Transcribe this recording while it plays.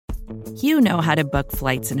You know how to book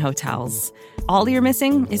flights and hotels. All you're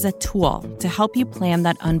missing is a tool to help you plan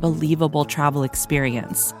that unbelievable travel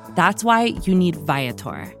experience. That's why you need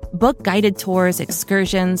Viator. Book guided tours,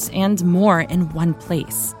 excursions, and more in one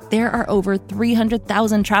place. There are over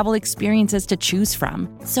 300,000 travel experiences to choose from,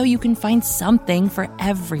 so you can find something for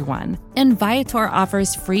everyone. And Viator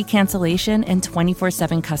offers free cancellation and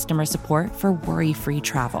 24/7 customer support for worry-free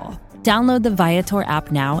travel. Download the Viator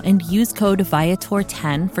app now and use code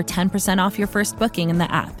Viator10 for 10% off your first booking in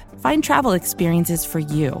the app. Find travel experiences for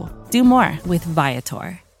you. Do more with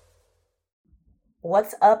Viator.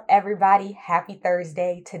 What's up, everybody? Happy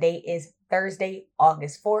Thursday. Today is Thursday,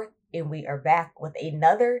 August 4th, and we are back with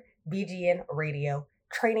another BGN Radio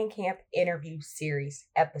Training Camp Interview Series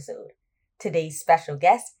episode. Today's special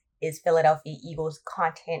guest is Philadelphia Eagles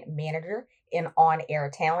content manager and on-air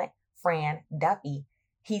talent, Fran Duffy.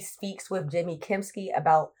 He speaks with Jimmy Kempski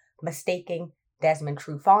about mistaking Desmond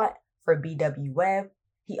Trufant for BW Webb.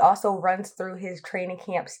 He also runs through his training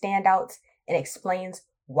camp standouts and explains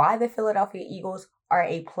why the Philadelphia Eagles are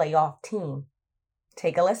a playoff team.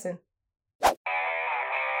 Take a listen.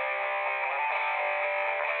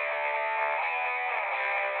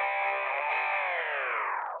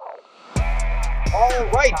 All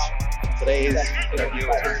right. Today's interview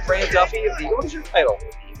is with Fran Duffy of the Eagles. What is your title?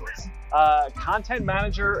 Content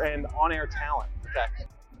manager and on-air talent. Okay.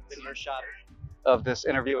 Video shot of this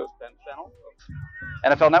interview with Ben Fennell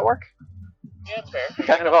of NFL Network. Yeah, that's fair.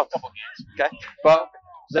 Okay. And about a couple games. Okay. Well,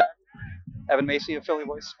 Zach, Evan Macy of Philly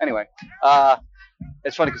Voice. Anyway,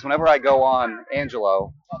 it's funny because whenever I go on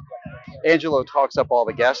Angelo talks up all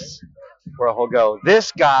the guests where he'll go,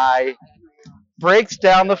 this guy breaks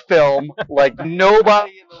down the film like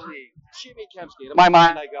nobody in the league. Jimmy Kempski. In my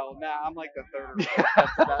mind, I go, nah, I'm like the third or fourth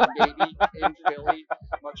best of that baby in Philly,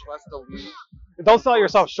 much less the league. Don't sell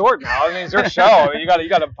yourself short now. I mean, it's your show. I mean, you got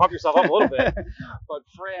to pump yourself up a little bit. But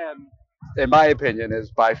Fran, in my opinion,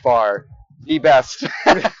 is by far the best.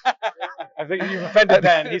 I think you've offended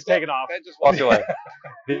Ben. He's taken off. Ben just walked away.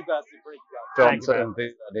 The best Films and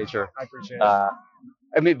things of that nature. I appreciate it.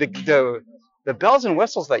 I mean, the bells and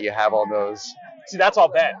whistles that you have on those. See, that's all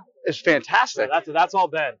Ben. It's fantastic. So that's all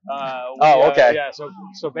Ben. Okay. Yeah.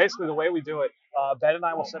 So basically, the way we do it, Ben and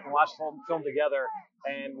I will sit and watch film together,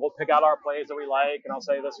 and we'll pick out our plays that we like, and I'll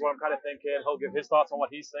say this is what I'm kind of thinking. He'll give his thoughts on what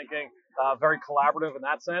he's thinking. Very collaborative in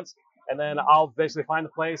that sense. And then I'll basically find the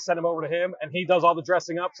plays, send them over to him, and he does all the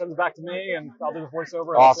dressing up, sends it back to me, and I'll do the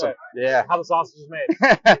voiceover. And Awesome. That's Yeah. how the sausage is made.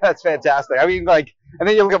 That's fantastic. I mean, like, and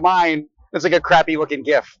then you look at mine. It's like a crappy looking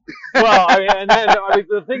GIF. Well,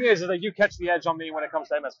 the thing is that you catch the edge on me when it comes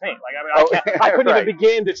to MS Paint. Like, I couldn't even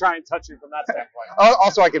begin to try and touch you from that standpoint.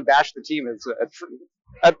 Also, I can bash the team at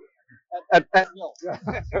will.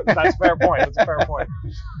 That's a fair point. That's a fair point.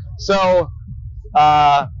 So,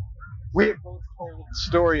 we have both told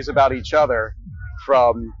stories about each other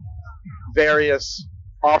from various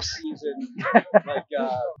off-season,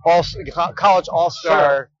 like college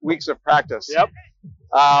all-star weeks of practice. Yep.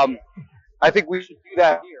 I think we should do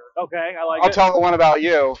that here. Okay, I like I'll it. tell the one about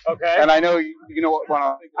you. Okay. And I know you know what one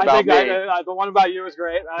about me. The one about you is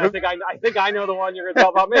great. I think I know the one you're going to tell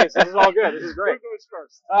about me. So this is all good. This is great. Who goes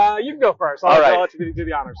first? You can go first. All right. I'll let you do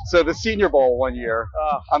the honors. So the Senior Bowl one year,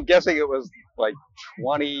 I'm guessing it was like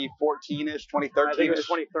 2014-ish, 2013-ish. I think it was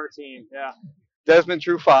 2013. Yeah. Desmond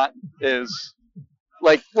Trufant is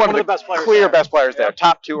like one of the best players clear there. best players there. Yep.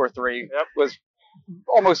 Top 2 or 3. Yep. Was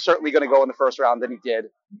almost certainly going to go in the first round, and he did.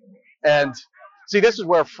 And see, this is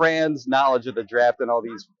where Fran's knowledge of the draft and all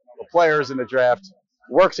these players in the draft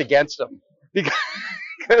works against him.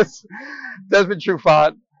 Because Desmond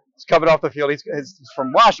Trufant is coming off the field. He's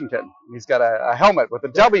from Washington. He's got a helmet with a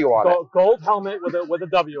W on it. Gold helmet with a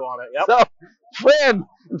W on it. Yep. So,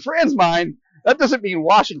 in Fran's mind, that doesn't mean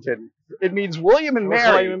Washington. It means William and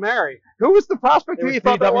Mary. William and Mary. Who was the prospect who you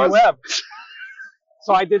thought that was? Webb.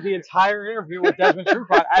 So I did the entire interview with Desmond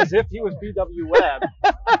Trufant as if he was BW Webb,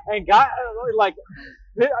 and got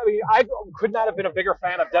I could not have been a bigger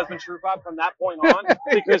fan of Desmond Trufant from that point on,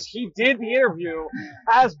 because he did the interview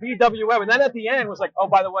as BW Webb, and then at the end was like, oh,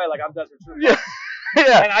 by the way, like, I'm Desmond Trufant.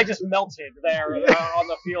 Yeah. And I just melted there on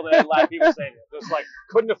the field at Live People Stadium. Just like,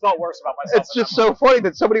 couldn't have felt worse about myself. It's just so funny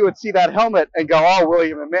that somebody would see that helmet and go, oh,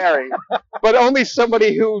 William and Mary. But only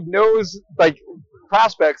somebody who knows, like,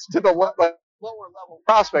 prospects to the lower level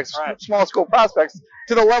prospects, right, small school prospects,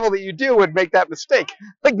 to the level that you do would make that mistake.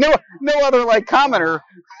 Like, no other, like, commenter.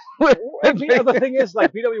 The thing is,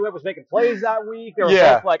 like, BW Webb was making plays that week. They were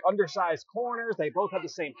both, like, undersized corners. They both had the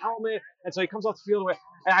same helmet. And so he comes off the field,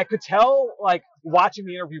 and I could tell, like, watching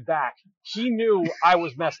the interview back, he knew I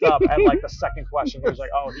was messed up at, like, the second question. He was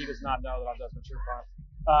like, oh, he does not know that I'm Desmond Trufant.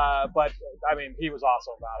 But I mean, he was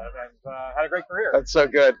awesome about it and had a great career. That's so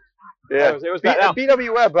good. Yeah, it was bad.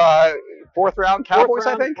 BW Webb, fourth round Cowboys,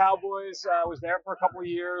 I think. Cowboys was there for a couple of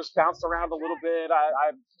years, bounced around a little bit.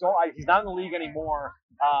 He's not in the league anymore.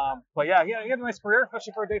 But yeah, he had a nice career,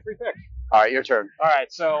 especially for a day 3 pick. All right, your turn. All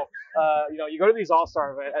right, so you go to these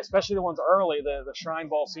All-Star events, especially the ones early, the Shrine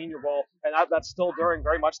Bowl, Senior Bowl, and that's still during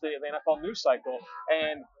very much the NFL news cycle.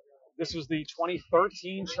 And this was the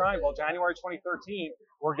 2013 Shrine Bowl, January 2013.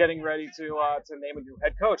 We're getting ready to name a new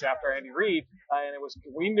head coach after Andy Reid, and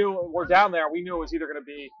we're down there. We knew it was either going to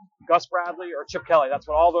be Gus Bradley or Chip Kelly. That's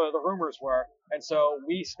what all the rumors were. And so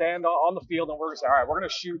we stand on the field and we're going to say, all right, we're going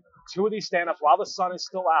to shoot 2 of these stand-ups while the sun is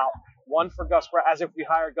still out. One for Gus Bradley, as if we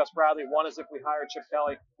hired Gus Bradley. One as if we hired Chip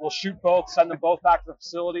Kelly. We'll shoot both, send them both back to the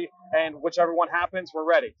facility, and whichever one happens, we're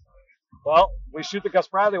ready. Well, we shoot the Gus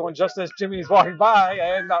Bradley one just as Jimmy's walking by,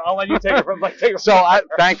 and I'll let you take it from So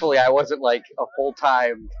thankfully, I wasn't like a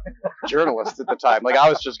full-time journalist at the time. Like I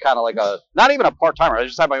was just kind of like not even a part-timer. I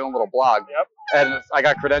just had my own little blog. Yep. And I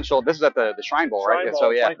got credentialed. This is at the Shrine Bowl, right? Shrine Bowl, so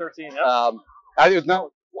yeah. 2013. Yep.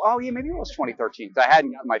 Maybe it was 2013 because I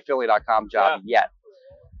hadn't gotten my Philly.com job yet.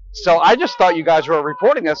 So I just thought you guys were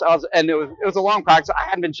reporting this. And it was a long practice. I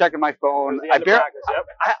hadn't been checking my phone. I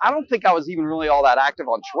don't think I was even really all that active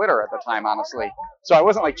on Twitter at the time, honestly. So I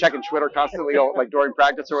wasn't like checking Twitter constantly, like during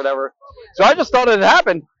practice or whatever. So I just thought it had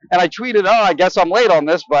happened, and I tweeted, "Oh, I guess I'm late on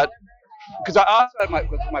this," but because I also had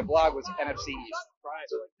my blog was NFC East, right?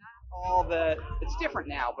 So like it's different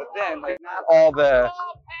now, but then like not all the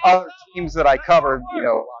other teams that I covered,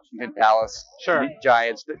 Washington, Dallas,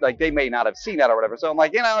 Giants, like they may not have seen that or whatever. So I'm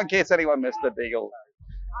like, in case anyone missed it, they go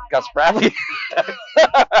Gus Bradley.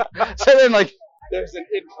 So then like there's an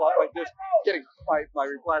influx, like just getting my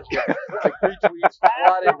replies like retweets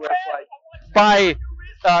flooded with like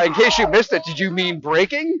in case you missed it, did you mean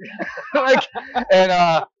breaking?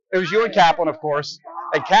 It was you and Kaplan, of course,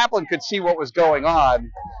 and Kaplan could see what was going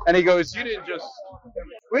on, and he goes, "You didn't just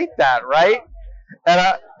tweet that, right?"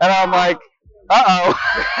 And I'm like,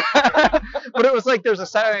 "Uh-oh." But it was like there's a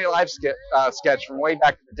Saturday Night Live sketch from way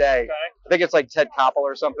back in the day. Okay. I think it's like Ted Koppel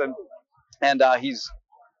or something, and he's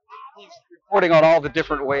reporting on all the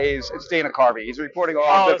different ways. It's Dana Carvey. He's reporting on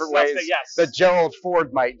all the different ways that Gerald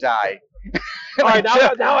Ford might die. All right,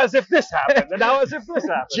 now as if this happened.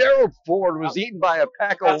 Gerald Ford was eaten by a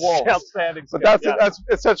pack of wolves. Outstanding. But that's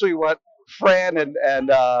essentially what Fran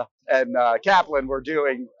and Kaplan were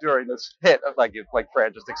doing during this hit, like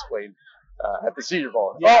Fran just explained at the Senior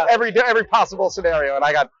Bowl. Yeah. Every possible scenario, and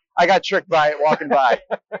I got tricked by it walking by.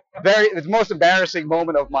 It's the most embarrassing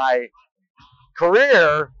moment of my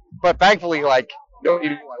career, but thankfully, no,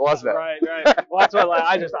 you was that. Right. Well, that's what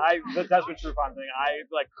the Desmond Trufant thing.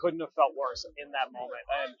 I couldn't have felt worse in that moment.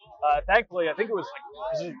 And thankfully, I think it was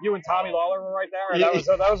you and Tommy Lawler were right there. And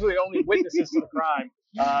that was the only witnesses to the crime,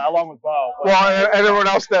 along with Bo. Well, and everyone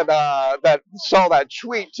else that saw that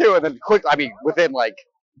tweet too, and then quickly, within I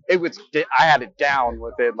had it down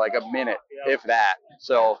within a minute, if that.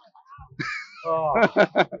 So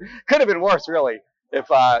could have been worse, really, if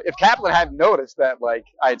Kaplan hadn't noticed that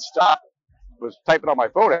I had stopped. Was typing on my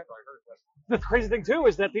phone. The crazy thing too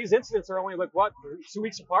is that these incidents are only 2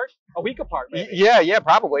 weeks apart, a week apart, maybe. Yeah,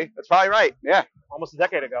 probably. That's probably right. Yeah, almost a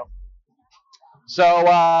decade ago.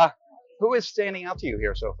 So, who is standing out to you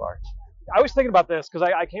here so far? I was thinking about this because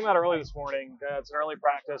I came out early this morning. It's an early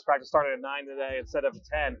practice. Practice started at 9 today instead of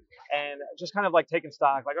 10, and just kind of taking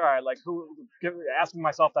stock. All right, asking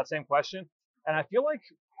myself that same question, and I feel like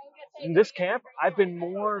in this camp I've been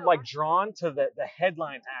more drawn to the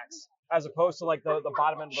headline acts, as opposed to the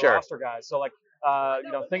bottom end of the roster guys. So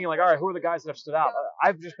thinking all right, who are the guys that have stood out?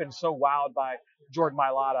 I've just been so wowed by Jordan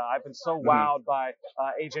Mailata. I've been so wowed by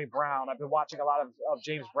AJ Brown. I've been watching a lot of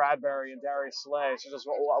James Bradbury and Darius Slay. So just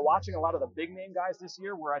watching a lot of the big name guys this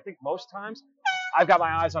year, where I think most times I've got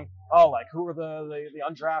my eyes on who are the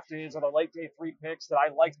undrafteds or the late day 3 picks that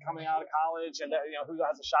I liked coming out of college, and who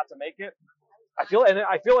has a shot to make it. I feel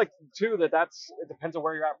like too that it depends on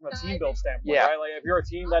where you're at from a team build standpoint, right? If you're a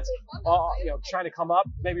team that's trying to come up,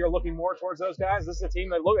 maybe you're looking more towards those guys. This is a team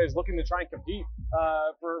that is looking to try and compete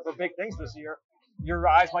for big things this year. Your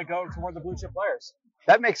eyes might go toward the blue chip players.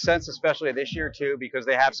 That makes sense, especially this year too, because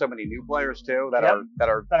they have so many new players too that are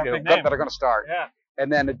going to start. Yeah.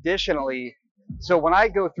 And then additionally, so when I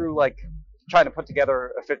go through trying to put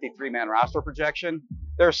together a 53-man roster projection,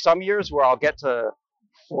 there are some years where I'll get to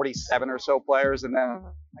 47 or so players, and then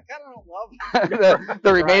I kind of don't love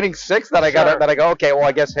the remaining 6 that I go, okay, well,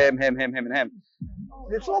 I guess him, and him.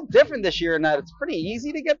 It's a little different this year in that it's pretty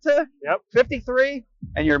easy to get to 53,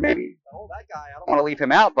 and you're maybe, that guy, I don't want to leave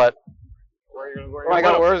him out, but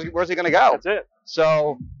Where's he going to go? That's it.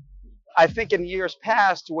 So I think in years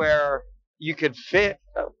past where you could fit,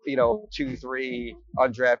 2, 3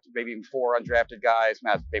 undrafted, maybe even 4 undrafted guys,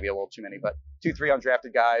 maybe a little too many, but 2, 3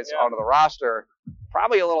 undrafted guys onto the roster,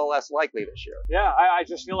 probably a little less likely this year. Yeah, I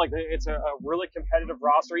just feel like it's a really competitive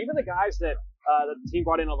roster. Even the guys that the team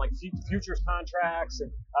brought in on like futures contracts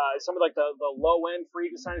and some of like the low end free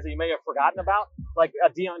agent signings that you may have forgotten about, like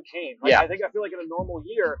Deion Kane. I feel like in a normal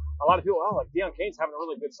year, a lot of people, like Deion Kane's having a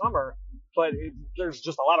really good summer, but there's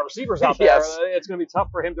just a lot of receivers out there. Yes. It's going to be tough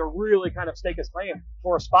for him to really kind of stake his claim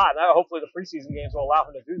for a spot. And hopefully the preseason games will allow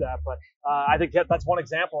him to do that. But I think that's one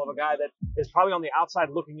example of a guy that is probably on the outside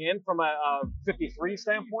looking in from a 53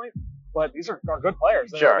 standpoint. But these are good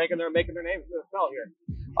players. They're making their name felt here.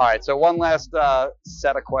 All right, so one last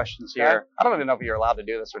set of questions here. Okay. I don't even know if you're allowed to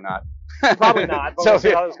do this or not. Probably not. But So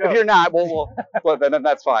we'll if you're not, then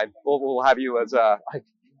that's fine. We'll have you as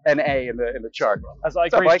an A in the chart. As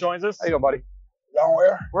Ike What's up, Mike? joins us. How you doing, buddy? Y'all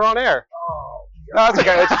where? We're on air. Oh, No, it's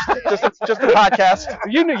okay. It's just a podcast.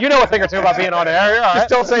 You know a thing or two about being on air. You're all right. Just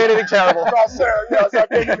don't say anything terrible. God, Sarah, yes, I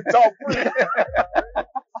can't even talk free.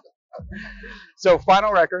 So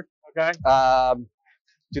final record. Okay.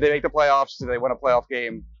 Do they make the playoffs? Do they win a playoff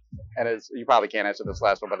game? And you probably can't answer this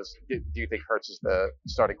last one, but do you think Hurts is the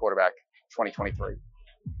starting quarterback 2023?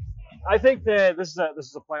 I think that this is a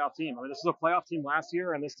playoff team. I mean, this is a playoff team last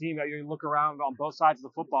year, and this team, you look around on both sides of the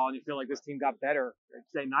football, and you feel like this team got better.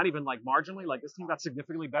 Not even like marginally, like this team got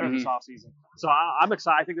significantly better this offseason. So I'm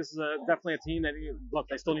excited. I think this is definitely a team that, look,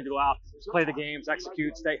 they still need to go out, play the games,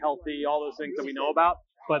 execute, stay healthy, all those things that we know about.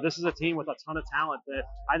 But this is a team with a ton of talent that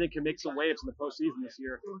I think can make some waves in the postseason this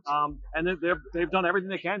year. And they've done everything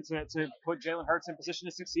they can to put Jalen Hurts in position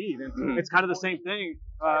to succeed. And it's kind of the same thing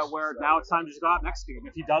where now it's time to just go out and execute. And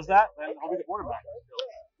if he does that, then he'll be the quarterback.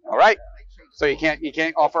 All right. So you can't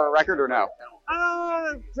offer a record or no?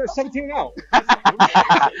 17-0.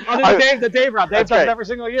 The Dave round. Dave does it every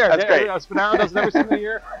single year. That's great. Spinaro does it every single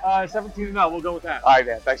year. 17-0. We'll go with that. All right,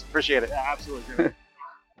 man. Thanks. Appreciate it. Yeah, absolutely.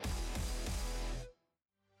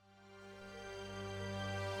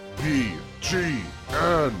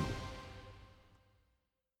 BGN.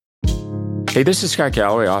 Hey, this is Scott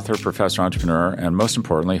Galloway, author, professor, entrepreneur, and most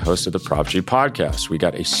importantly, host of the Prop G podcast. We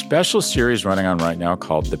got a special series running on right now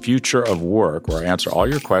called The Future of Work, where I answer all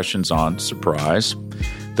your questions on, surprise,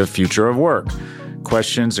 the future of work.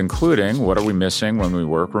 Questions including, what are we missing when we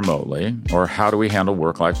work remotely? Or how do we handle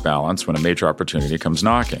work-life balance when a major opportunity comes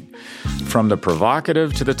knocking? From the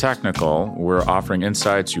provocative to the technical, we're offering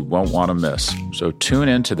insights you won't want to miss. So tune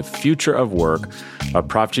in to The Future of Work, a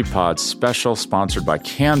Prop G Pod special sponsored by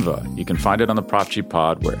Canva. You can find it on the Prop G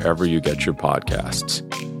Pod wherever you get your podcasts.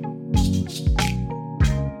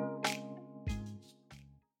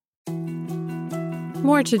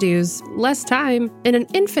 More to-dos, less time, and an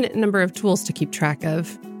infinite number of tools to keep track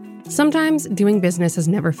of. Sometimes doing business has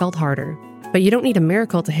never felt harder, but you don't need a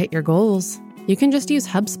miracle to hit your goals. You can just use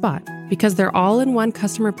HubSpot, because their all-in-one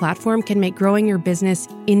customer platform can make growing your business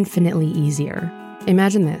infinitely easier.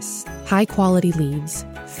 Imagine this: high-quality leads,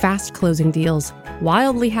 fast closing deals,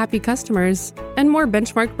 wildly happy customers, and more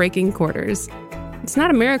benchmark-breaking quarters. It's not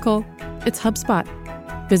a miracle, it's HubSpot.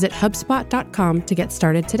 Visit HubSpot.com to get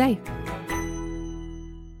started today.